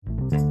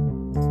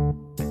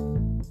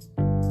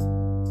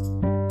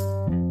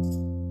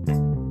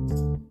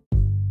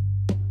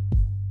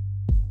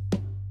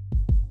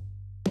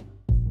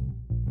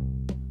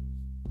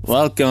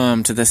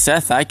Welcome to the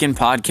Seth Eichen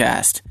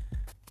Podcast.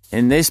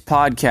 In this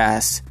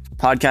podcast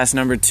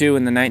number 2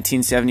 in the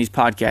 1970s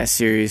podcast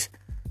series,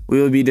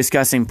 we will be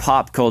discussing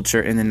pop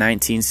culture in the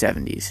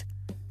 1970s.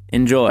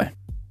 Enjoy.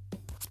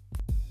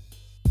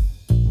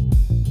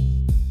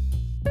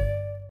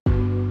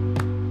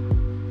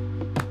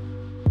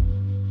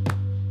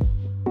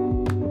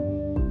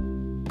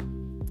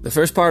 The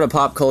first part of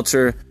pop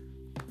culture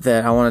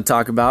that I want to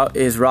talk about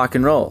is rock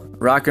and roll.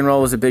 Rock and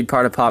roll was a big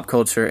part of pop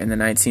culture in the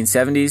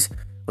 1970s,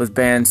 with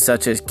bands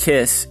such as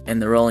Kiss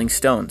and the Rolling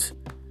Stones.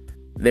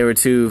 They were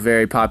two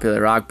very popular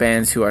rock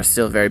bands who are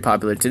still very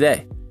popular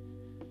today.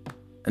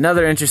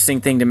 Another interesting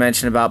thing to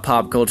mention about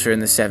pop culture in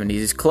the 70s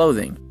is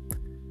clothing.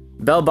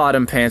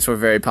 Bell-bottom pants were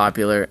very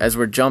popular, as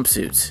were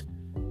jumpsuits.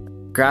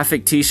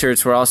 Graphic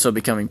t-shirts were also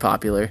becoming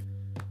popular.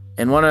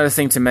 And one other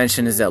thing to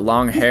mention is that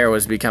long hair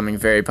was becoming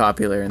very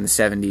popular in the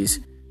 70s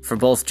for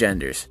both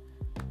genders.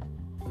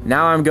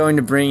 Now I'm going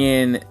to bring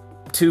in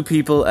two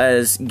people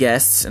as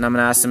guests, and I'm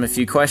going to ask them a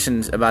few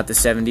questions about the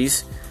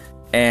 70s.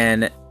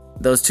 And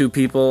those two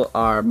people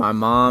are my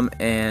mom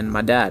and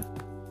my dad.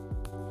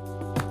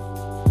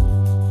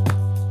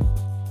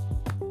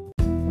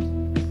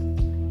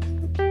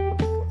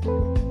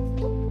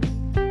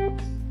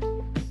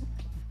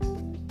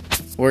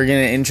 We're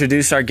going to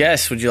introduce our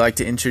guests. Would you like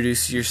to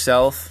introduce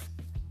yourself?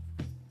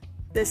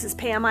 This is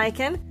Pam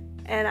Eichen,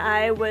 and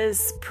I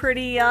was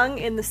pretty young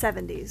in the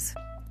 70s.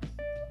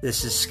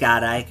 This is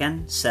Scott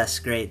Eichen, Seth's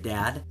great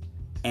dad,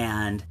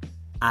 and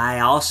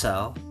I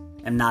also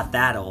am not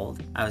that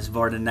old. I was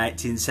born in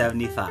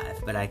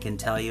 1975, but I can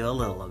tell you a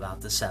little about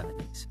the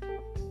 70s.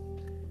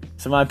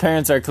 So my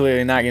parents are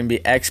clearly not going to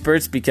be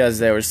experts because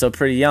they were still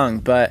pretty young,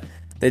 but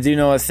they do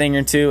know a thing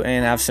or two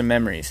and have some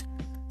memories.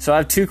 So I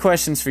have two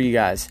questions for you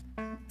guys.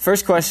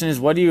 First question is,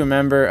 what do you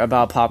remember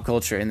about pop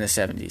culture in the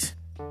 70s?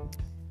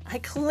 I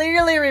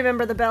clearly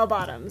remember the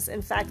bell-bottoms.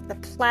 In fact, the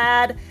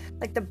plaid,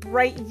 like the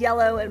bright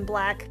yellow and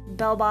black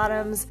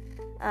bell-bottoms.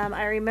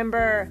 I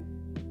remember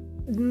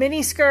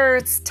mini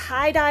skirts,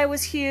 tie-dye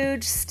was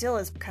huge, still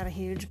is kind of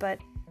huge, but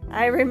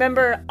I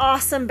remember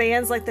awesome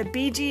bands like the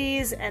Bee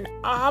Gees and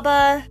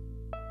ABBA.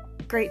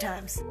 Great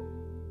times.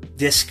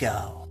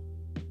 Disco.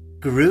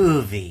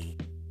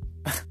 Groovy.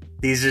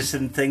 These are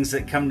some things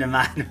that come to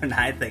mind when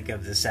I think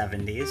of the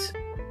 70s.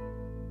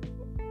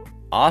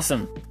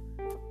 Awesome.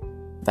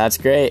 That's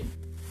great.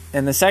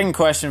 And the second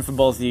question for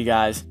both of you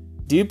guys,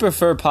 do you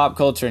prefer pop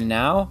culture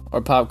now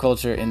or pop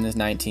culture in the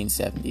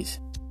 1970s?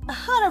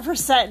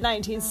 100%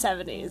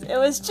 1970s. It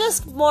was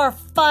just more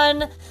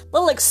fun, a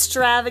little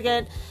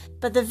extravagant,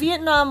 but the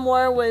Vietnam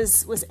War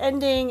was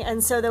ending,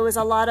 and so there was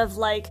a lot of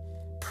like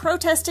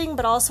protesting,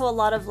 but also a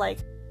lot of like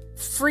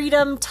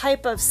freedom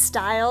type of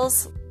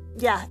styles.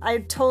 Yeah, I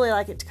totally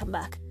like it to come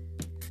back.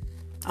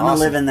 I'm a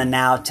live in the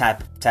now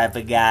type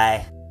of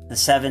guy. The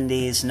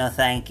 70s, no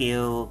thank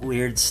you,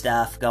 weird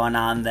stuff going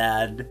on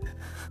then.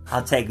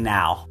 I'll take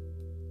now.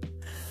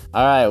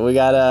 All right, we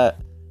got a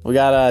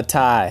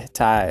tie,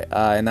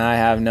 and I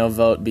have no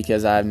vote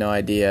because I have no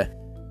idea.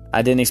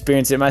 I didn't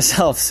experience it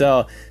myself,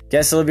 so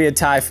guess it'll be a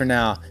tie for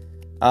now.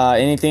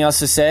 Anything else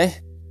to say?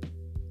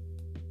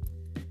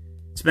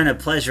 It's been a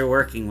pleasure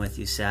working with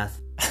you,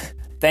 Seth.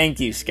 Thank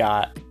you,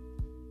 Scott.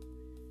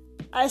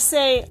 I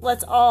say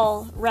let's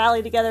all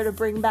rally together to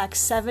bring back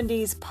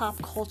 70s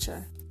pop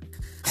culture.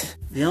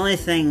 The only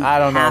thing I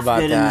don't know half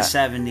about good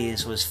that. in the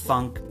 70s was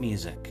funk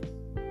music.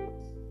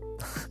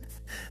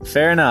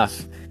 Fair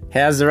enough.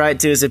 Has the right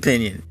to his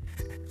opinion.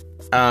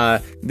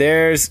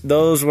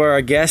 Those were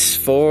our guests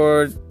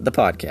for the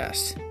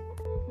podcast.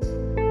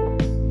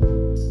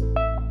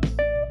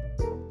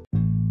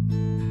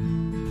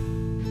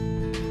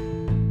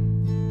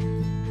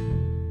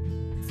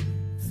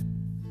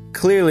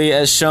 Clearly,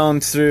 as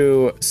shown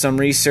through some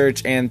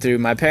research and through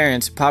my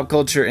parents, pop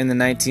culture in the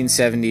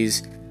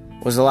 1970s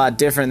was a lot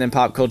different than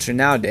pop culture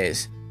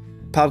nowadays.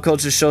 Pop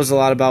culture shows a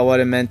lot about what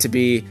it meant to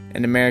be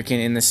an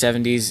American in the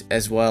 70s,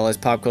 as well as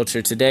pop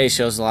culture today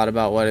shows a lot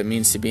about what it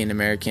means to be an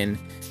American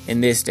in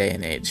this day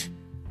and age.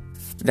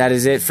 That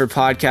is it for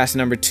podcast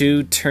number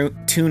 2.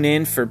 Tune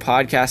in for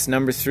podcast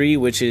number 3,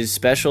 which is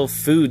special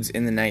foods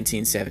in the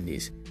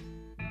 1970s.